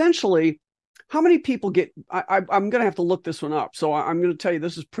essentially, how many people get, I'm going to have to look this one up. So I'm going to tell you,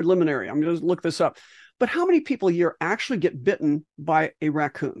 this is preliminary. I'm going to look this up. But how many people a year actually get bitten by a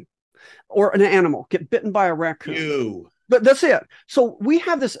raccoon or an animal get bitten by a raccoon? But that's it. So we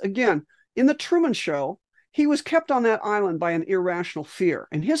have this again in the Truman Show. He was kept on that island by an irrational fear.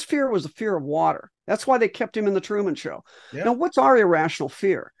 And his fear was the fear of water. That's why they kept him in the Truman Show. Yeah. Now, what's our irrational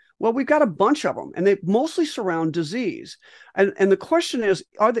fear? Well, we've got a bunch of them, and they mostly surround disease. And the question is,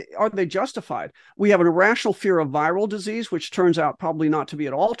 are they justified? We have an irrational fear of viral disease, which turns out probably not to be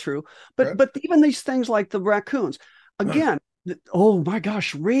at all true. But even these things like the raccoons, again, oh my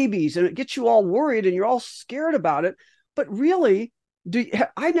gosh, rabies, and it gets you all worried and you're all scared about it. But really,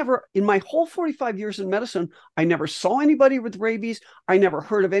 I never, in my whole 45 years in medicine, I never saw anybody with rabies. I never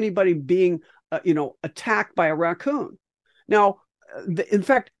heard of anybody being, attacked by a raccoon. Now, in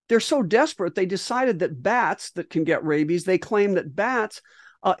fact, they're so desperate, they decided that bats that can get rabies, they claim that bats,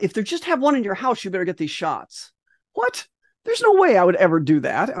 if they just have one in your house, you better get these shots. What? There's no way I would ever do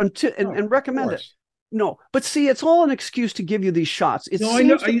that and recommend it. No, but see, it's all an excuse to give you these shots.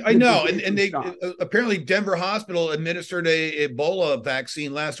 I know. And they apparently Denver Hospital administered a Ebola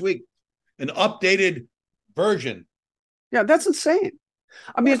vaccine last week, an updated version. Yeah, that's insane.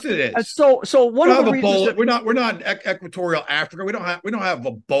 I mean, it is. So one of the reasons that we're not in equatorial Africa. We don't have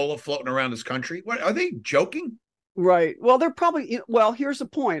Ebola floating around this country. What are they joking? Right. Well, they're probably. Well, here's the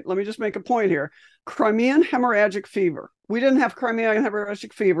point. Let me just make a point here. Crimean hemorrhagic fever. We didn't have Crimean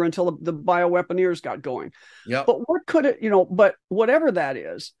hemorrhagic fever until the bioweaponeers got going. Yeah. But what could it? But whatever that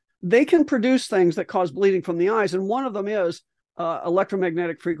is, they can produce things that cause bleeding from the eyes, and one of them is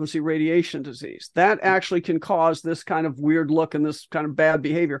electromagnetic frequency radiation disease. That actually can cause this kind of weird look and this kind of bad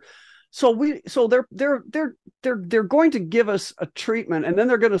behavior. So they're going to give us a treatment, and then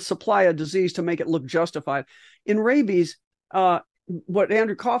they're going to supply a disease to make it look justified. In rabies, what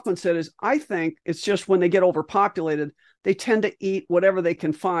Andrew Kaufman said is, I think it's just when they get overpopulated, they tend to eat whatever they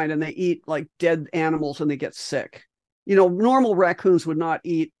can find, and they eat like dead animals and they get sick. Normal raccoons would not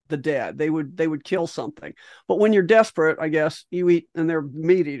eat the dead. They would kill something. But when you're desperate, I guess you eat, and they're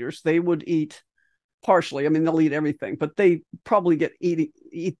meat eaters. They would eat partially. I mean, they'll eat everything, but they probably they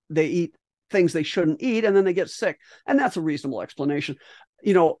eat things they shouldn't eat, and then they get sick. And that's a reasonable explanation.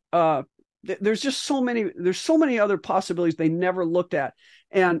 There's just there's so many other possibilities they never looked at.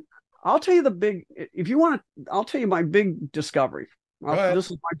 And I'll tell you I'll tell you my big discovery. This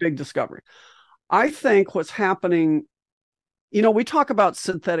is my big discovery. I think what's happening, we talk about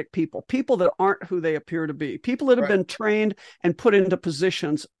synthetic people that aren't who they appear to be, people that have been trained and put into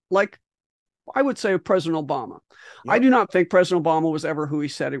positions like, I would say, President Obama. Yep. I do not think President Obama was ever who he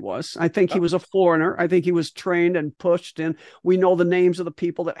said he was. I think he was a foreigner. I think he was trained and pushed in. We know the names of the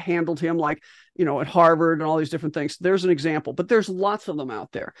people that handled him, like, at Harvard and all these different things. There's an example, but there's lots of them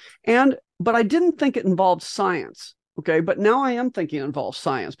out there. But I didn't think it involved science. Okay. But now I am thinking it involves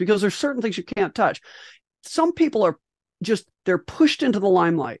science, because there's certain things you can't touch. Some people are they're pushed into the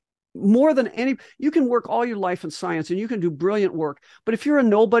limelight. More than you can work all your life in science and you can do brilliant work. But if you're a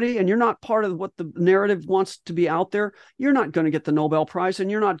nobody and you're not part of what the narrative wants to be out there, you're not going to get the Nobel Prize, and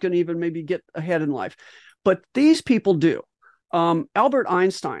you're not going to even maybe get ahead in life. But these people do. Albert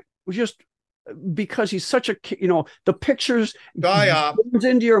Einstein was just, because he's such a, the pictures goes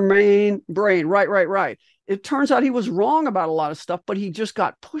into your brain. Right. It turns out he was wrong about a lot of stuff, but he just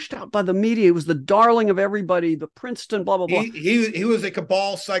got pushed out by the media. He was the darling of everybody, the Princeton, blah, blah, blah. He was a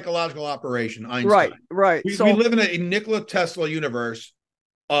cabal psychological operation, Einstein. Right. We live in a Nikola Tesla universe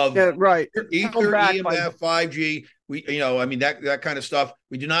of ether, EMF, 5G. That kind of stuff.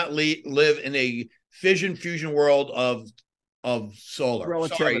 We do not live in a fusion world of solar.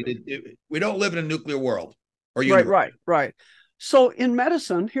 Relativity. Sorry, we don't live in a nuclear world. Or Right. So in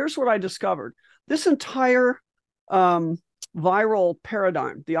medicine, here's what I discovered. This entire viral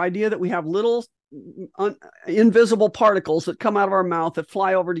paradigm, the idea that we have little invisible particles that come out of our mouth that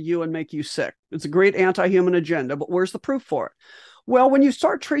fly over to you and make you sick. It's a great anti-human agenda, but where's the proof for it? Well, when you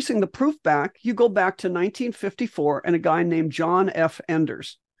start tracing the proof back, you go back to 1954 and a guy named John F.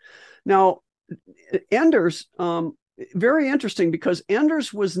 Enders. Now, Enders, very interesting, because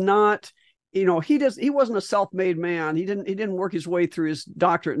Enders was not, he wasn't a self-made man. He didn't work his way through his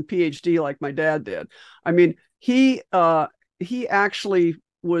doctorate and PhD like my dad did. I mean, he actually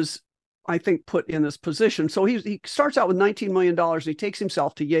was, I think, put in this position. So he starts out with $19 million. And he takes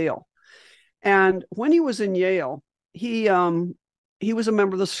himself to Yale. And when he was in Yale, he was a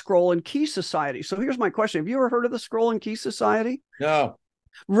member of the Scroll and Key Society. So here's my question. Have you ever heard of the Scroll and Key Society? No.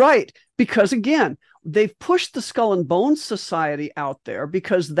 Right. Because again, they've pushed the Skull and Bones Society out there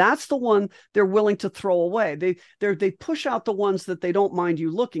because that's the one they're willing to throw away. They push out the ones that they don't mind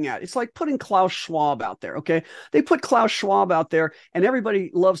you looking at. It's like putting Klaus Schwab out there. Okay. They put Klaus Schwab out there and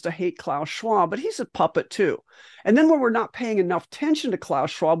everybody loves to hate Klaus Schwab, but he's a puppet too. And then when we're not paying enough attention to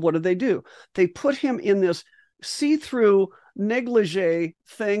Klaus Schwab, what do? They put him in this see-through negligee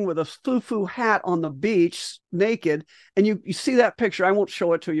thing with a foo-foo hat on the beach, naked, and you see that picture. I won't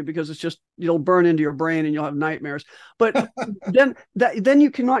show it to you because it's just, it'll burn into your brain and you'll have nightmares. But then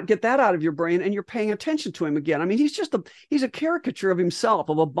you cannot get that out of your brain, and you're paying attention to him again. I mean, he's a caricature of himself,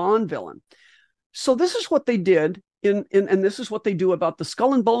 of a Bond villain. So this is what they did and this is what they do about the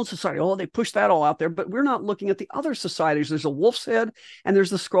Skull and Bones Society. Oh, they push that all out there, but we're not looking at the other societies. There's a Wolf's Head and there's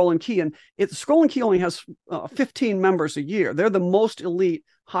the Scroll and Key, and the Scroll and Key only has 15 members a year. They're the most elite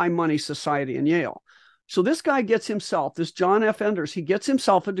high money society in Yale. So this guy gets himself, this John F. Enders, he gets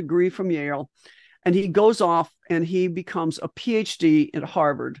himself a degree from Yale, and he goes off and he becomes a PhD at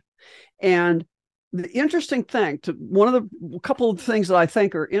Harvard. And the interesting thing, a couple of things that I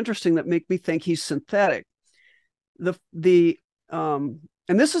think are interesting that make me think he's synthetic. And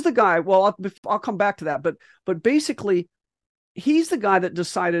this is the guy. Well, I'll come back to that, but basically, he's the guy that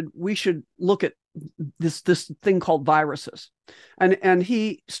decided we should look at this thing called viruses, and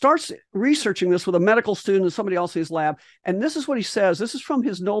he starts researching this with a medical student and somebody else in his lab. And this is what he says. This is from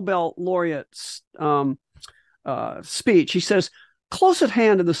his Nobel laureate speech. He says, close at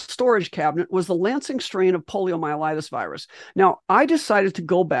hand in the storage cabinet was the Lansing strain of poliomyelitis virus. Now, I decided to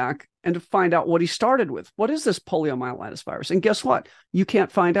go back and to find out what he started with. What is this poliomyelitis virus? And guess what? You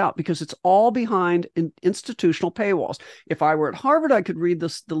can't find out because it's all behind institutional paywalls. If I were at Harvard, I could read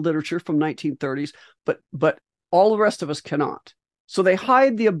the literature from 1930s, but all the rest of us cannot. So they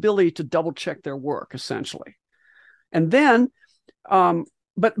hide the ability to double check their work, essentially. And then,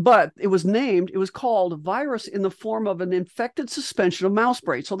 but it was called virus in the form of an infected suspension of mouse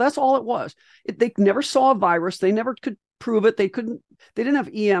brain. So that's all it was. They never saw a virus. They never could prove it. They didn't have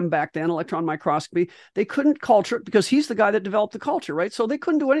EM back then, electron microscopy. They couldn't culture it because he's the guy that developed the culture, right? So they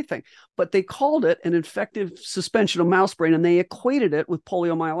couldn't do anything, but they called it an infective suspension of mouse brain, and they equated it with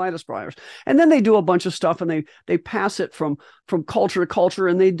poliomyelitis virus. And then they do a bunch of stuff, and they pass it from culture to culture,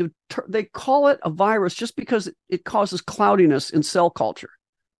 and they call it a virus just because it causes cloudiness in cell culture.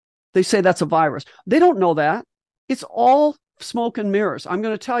 They say that's a virus. They don't know that. It's all smoke and mirrors. I'm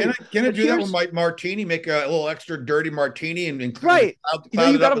going to tell you. Can I do that with my martini? Make a little extra dirty martini and right.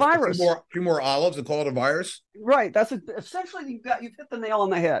 Cloud you got a virus. A few more olives and call it a virus. Right. That's essentially you've hit the nail on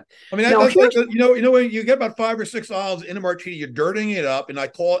the head. I mean, that's like, when you get about 5 or 6 olives in a martini, you're dirtying it up, and I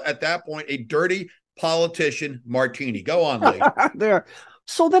call it at that point a dirty politician martini. Go on, Lee. There.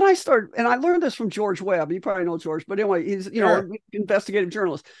 So then I learned this from George Webb. You probably know George, but anyway, he's an investigative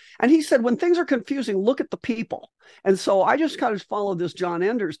journalist. And he said, when things are confusing, look at the people. And so I just kind of followed this John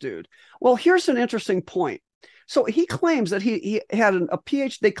Enders dude. Well, here's an interesting point. So he claims that he had a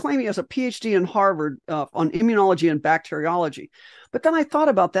PhD. They claim he has a PhD in Harvard on immunology and bacteriology. But then I thought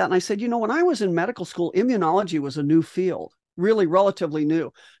about that, and I said, when I was in medical school, immunology was a new field. Really relatively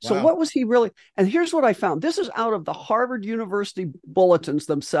new. So What was he really? And here's what I found. This is out of the Harvard University bulletins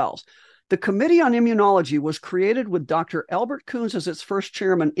themselves. The Committee on Immunology was created with Dr. Albert Coons as its first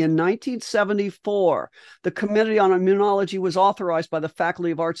chairman in 1974. The Committee on Immunology was authorized by the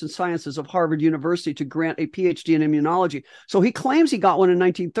Faculty of Arts and Sciences of Harvard University to grant a PhD in immunology. So he claims he got one in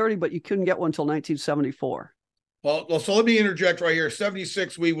 1930, but you couldn't get one until 1974. Well, so let me interject right here.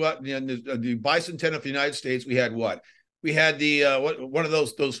 76, the bicentennial of the United States, we had what? We had the one of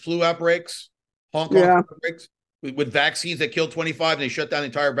those flu outbreaks, Hong Kong outbreaks with vaccines that killed 25, and they shut down the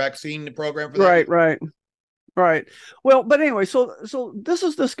entire vaccine program for that. Right. Well, but anyway, so this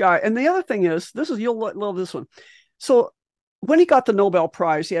is this guy, and the other thing is, you'll love this one. So when he got the Nobel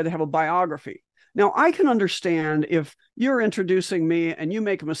Prize, he had to have a biography. Now, I can understand if you're introducing me and you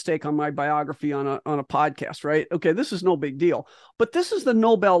make a mistake on my biography on a podcast, right? Okay, this is no big deal. But this is the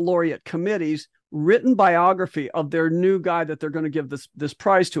Nobel Laureate Committee's written biography of their new guy that they're going to give this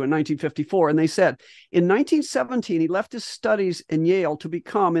prize to in 1954. And they said, in 1917, he left his studies in Yale to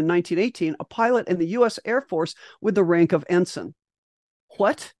become, in 1918, a pilot in the U.S. Air Force with the rank of ensign.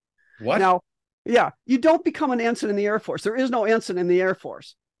 What? Now, yeah, you don't become an ensign in the Air Force. There is no ensign in the Air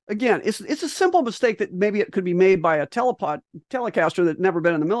Force. Again, it's a simple mistake that maybe it could be made by a telecaster that's never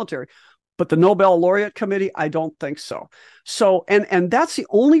been in the military. But the Nobel Laureate Committee, I don't think so. So, and that's the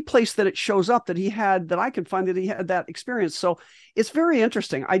only place that it shows up that I can find that he had that experience. So it's very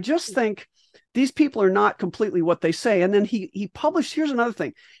interesting. I just think these people are not completely what they say. And then he published, here's another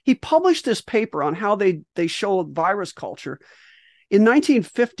thing. He published this paper on how they show virus culture in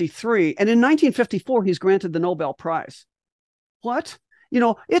 1953. And in 1954, he's granted the Nobel Prize. What?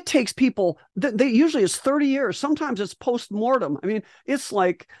 It takes people, they usually it's 30 years. Sometimes it's post-mortem. I mean, it's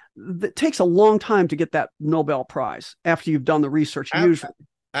like, it takes a long time to get that Nobel Prize after you've done the research, usually.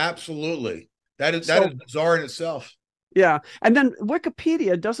 Absolutely. That is bizarre in itself. Yeah. And then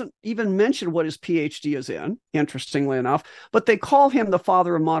Wikipedia doesn't even mention what his PhD is in, interestingly enough, but they call him the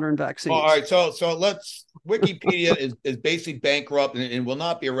father of modern vaccines. All right. So Wikipedia is basically bankrupt and will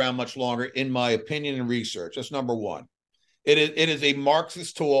not be around much longer, in my opinion and research. That's number one. It is a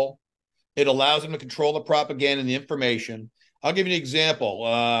Marxist tool. It allows them to control the propaganda and the information. I'll give you an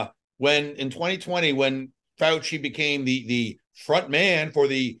example. When in 2020, when Fauci became the front man for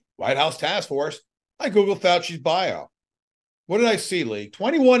the White House task force, I Googled Fauci's bio. What did I see, Lee?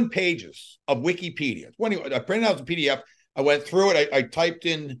 21 pages of Wikipedia. I printed out the PDF. I went through it. I typed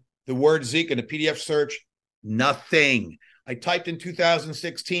in the word Zika in the PDF search. Nothing. I typed in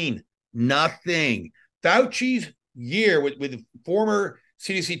 2016. Nothing. Fauci's year with former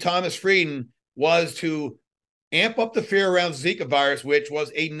CDC Thomas Frieden was to amp up the fear around Zika virus, which was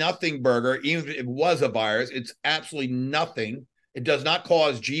a nothing burger. Even if it was a virus, it's absolutely nothing. It does not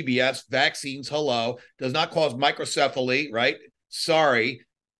cause GBS, vaccines, hello. Does not cause microcephaly, right? Sorry.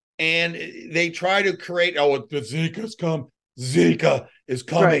 And they try to create, the Zika's come. Zika is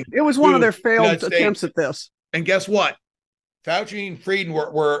coming. Right. It was one of their failed attempts at this. And guess what? Fauci and Frieden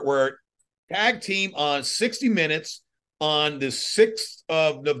were tag team on 60 Minutes on the 6th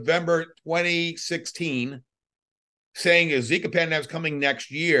of November 2016, saying a Zika pandemic is coming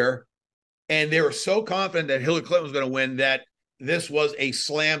next year. And they were so confident that Hillary Clinton was going to win that this was a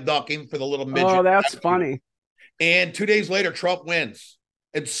slam dunk in for the little midget. Oh, that's funny. And 2 days later, Trump wins.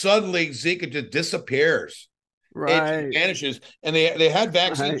 And suddenly Zika just disappears. Right. It vanishes. And they had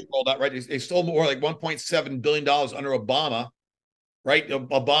vaccines rolled out, right? They stole more like $1.7 billion under Obama. Right,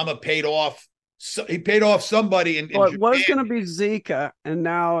 Obama paid off. He paid off somebody in Well, it Japan. was going to be Zika, and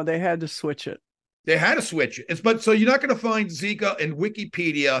now they had to switch it. They had to switch it. But so you're not going to find Zika in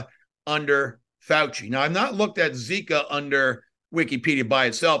Wikipedia under Fauci. Now, I've not looked at Zika under Wikipedia by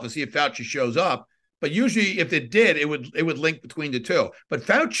itself to see if Fauci shows up. But usually, if it did, it would link between the two. But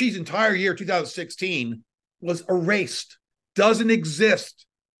Fauci's entire year, 2016, was erased. Doesn't exist.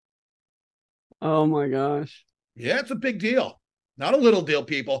 Oh my gosh. Yeah, it's a big deal. Not a little deal,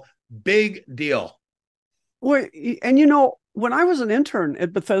 people. Big deal. Well, and you know, when I was an intern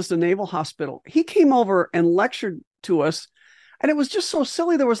at Bethesda Naval Hospital, he came over and lectured to us, and it was just so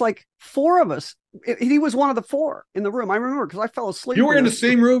silly. There was like 4 of us. He was one of the 4 in the room. I remember because I fell asleep. You were in the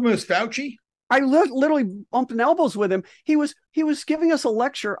same room as Fauci? I literally bumped elbows with him. He was giving us a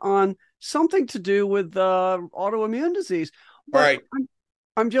lecture on something to do with autoimmune disease. But all right.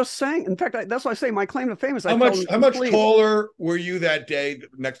 I'm just saying. In fact, that's why I say my claim to fame is how much taller were you that day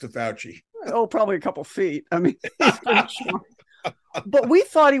next to Fauci? Oh, probably a couple feet. I mean, he's pretty short. But we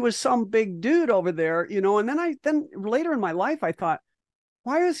thought he was some big dude over there, you know. And then later in my life, I thought,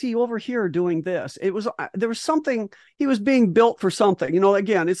 why is he over here doing this? There was something. He was being built for something, you know.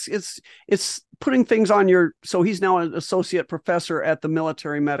 Again, it's putting things on your. So he's now an associate professor at the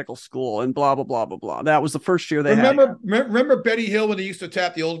military medical school, and blah blah blah blah blah. That was the first year they had. Remember Betty Hill when he used to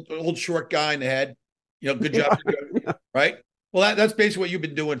tap the old short guy in the head? You know, good job, yeah. Right? Well, that's basically what you've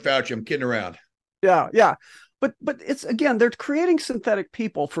been doing, Fauci. I'm kidding around. Yeah. But it's, again, they're creating synthetic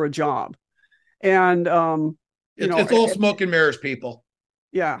people for a job. And, it's all smoke and mirrors, people.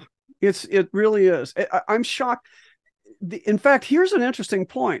 Yeah, it really is. I'm shocked. In fact, here's an interesting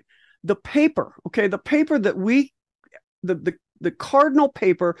point. The paper that the cardinal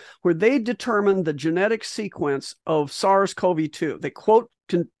paper where they determined the genetic sequence of SARS-CoV-2, they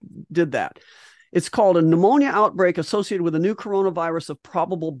did that. It's called a pneumonia outbreak associated with a new coronavirus of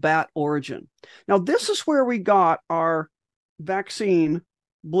probable bat origin. Now, this is where we got our vaccine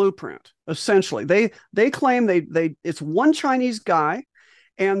blueprint. Essentially, they claim it's one Chinese guy,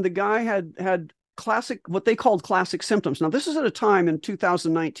 and the guy had what they called classic symptoms. Now, this is at a time in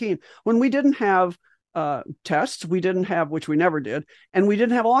 2019 when we didn't have tests, which we never did, and we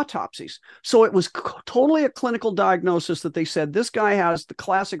didn't have autopsies. So it was totally a clinical diagnosis that they said this guy has the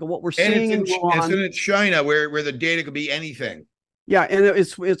classic of what we're seeing in Wuhan. It's in China where the data could be anything. Yeah, and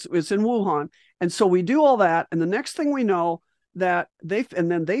it's in Wuhan, and so we do all that, and the next thing we know that they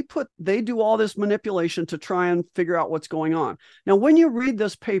do all this manipulation to try and figure out what's going on. Now, when you read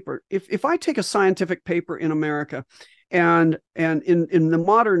this paper, if I take a scientific paper in America. And in the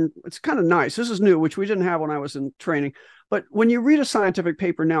modern, it's kind of nice. This is new, which we didn't have when I was in training. But when you read a scientific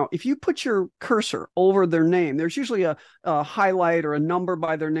paper now, if you put your cursor over their name, there's usually a highlight or a number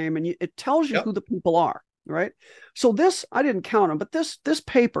by their name, and it tells you who the people are, right? So this, I didn't count them, but this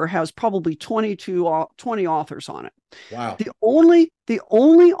paper has probably 20 authors on it. Wow. The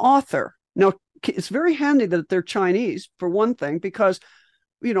only author, now it's very handy that they're Chinese, for one thing, because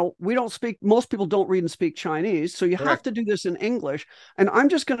you know, most people don't read and speak Chinese. So you have to do this in English. And I'm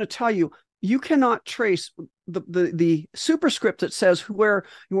just going to tell you, you cannot trace the superscript that says where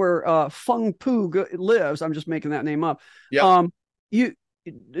Feng Pu lives. I'm just making that name up. Yeah.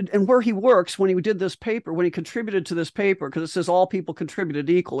 And where he works when he did this paper, when he contributed to this paper, because it says all people contributed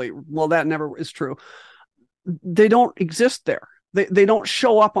equally. Well, that never is true. They don't exist there. They don't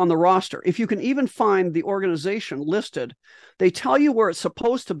show up on the roster. If you can even find the organization listed, they tell you where it's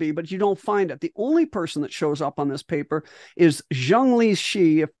supposed to be, but you don't find it. The only person that shows up on this paper is Zhengli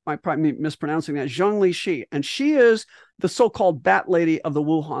Shi, if I'm probably mispronouncing that, Zhengli Shi. And she is the so-called bat lady of the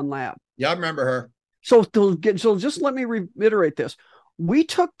Wuhan lab. Yeah, I remember her. So just let me reiterate this. We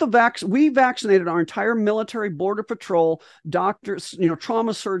took we vaccinated our entire military, border patrol, doctors,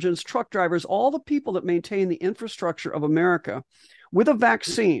 trauma surgeons, truck drivers, all the people that maintain the infrastructure of America with a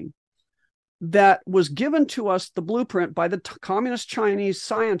vaccine that was given to us, the blueprint, by the communist Chinese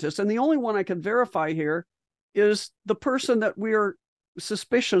scientists. And the only one I can verify here is the person that we are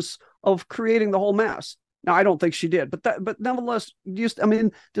suspicious of creating the whole mess. Now, I don't think she did, but nevertheless,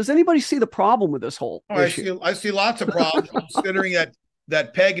 does anybody see the problem with this whole issue? I see lots of problems, considering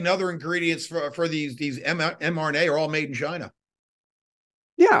that PEG and other ingredients for these mRNA are all made in China.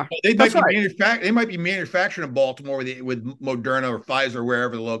 Yeah, they might be manufactured in Baltimore with Moderna or Pfizer, or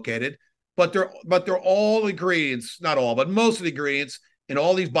wherever they're located. But they're all ingredients, not all, but most of the ingredients in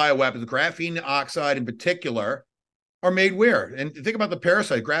all these bioweapons, graphene oxide in particular, are made where? And think about the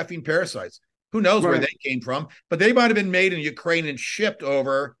parasites, graphene parasites. Who knows where they came from? But they might have been made in Ukraine and shipped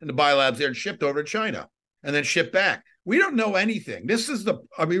over in the biolabs there and shipped over to China and then shipped back. We don't know anything.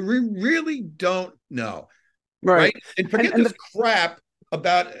 We really don't know. Right? And forget this crap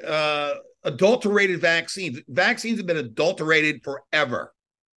about adulterated vaccines. Vaccines have been adulterated forever.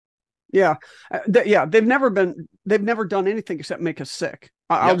 Yeah. They've never done anything except make us sick.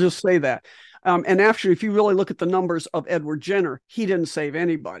 I'll just say that. And actually, if you really look at the numbers of Edward Jenner, he didn't save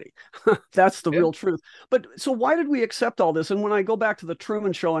anybody. That's the real truth. But so why did we accept all this? And when I go back to the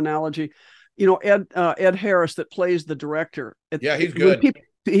Truman Show analogy, Ed Harris that plays the director. He's good.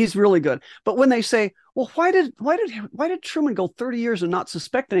 He's really good. But when they say, well, why did Truman go 30 years and not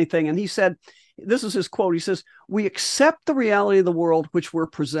suspect anything? And he said, this is his quote. He says, "We accept the reality of the world which we're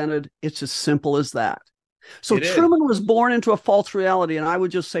presented. It's as simple as that." So Truman was born into a false reality. And I would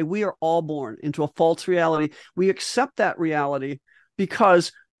just say we are all born into a false reality. We accept that reality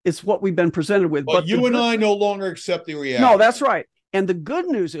because it's what we've been presented with. But you and I no longer accept the reality. No, that's right. And the good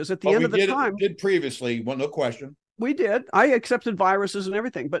news is at the end of the time. We did previously, well, no question. We did. I accepted viruses and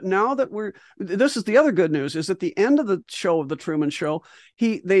everything. But now that this is the other good news, is at the end of the show, of the Truman Show,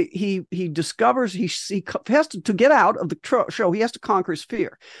 he discovers he has to get out of the show. He has to conquer his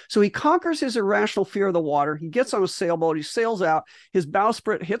fear. So he conquers his irrational fear of the water. He gets on a sailboat. He sails out. His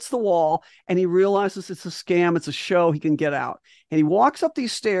bowsprit hits the wall, and he realizes it's a scam. It's a show. He can get out. And he walks up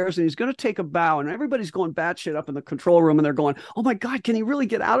these stairs, and he's going to take a bow. And everybody's going batshit up in the control room, and they're going, "Oh my God, can he really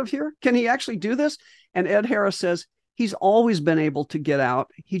get out of here? Can he actually do this?" And Ed Harris says, he's always been able to get out.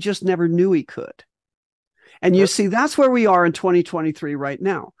 He just never knew he could. And you see, that's where we are in 2023 right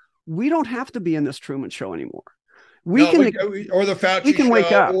now. We don't have to be in this Truman Show anymore. Or the Fauci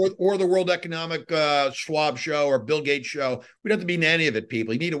show, or the World Economic Schwab show, or Bill Gates show. We don't have to be in any of it,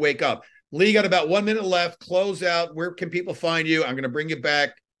 people. You need to wake up. Lee, got about 1 minute left. Close out. Where can people find you? I'm going to bring you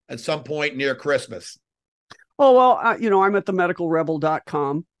back at some point near Christmas. Oh, well, I'm at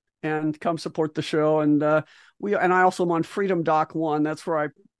themedicalrebel.com. And come support the show. And I also am on Freedom Doc 1. That's where I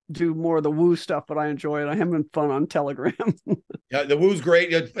do more of the woo stuff, but I enjoy it. I having fun on Telegram. Yeah, the woo's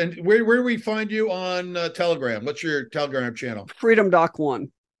great. And where do we find you on Telegram? What's your Telegram channel? Freedom Doc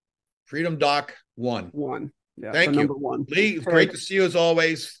 1. Freedom Doc 1. 1. Yeah. Thank you. Number 1. Lee, it's great to see you as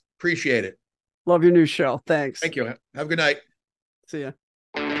always. Appreciate it. Love your new show. Thanks. Thank you. Have a good night. See ya.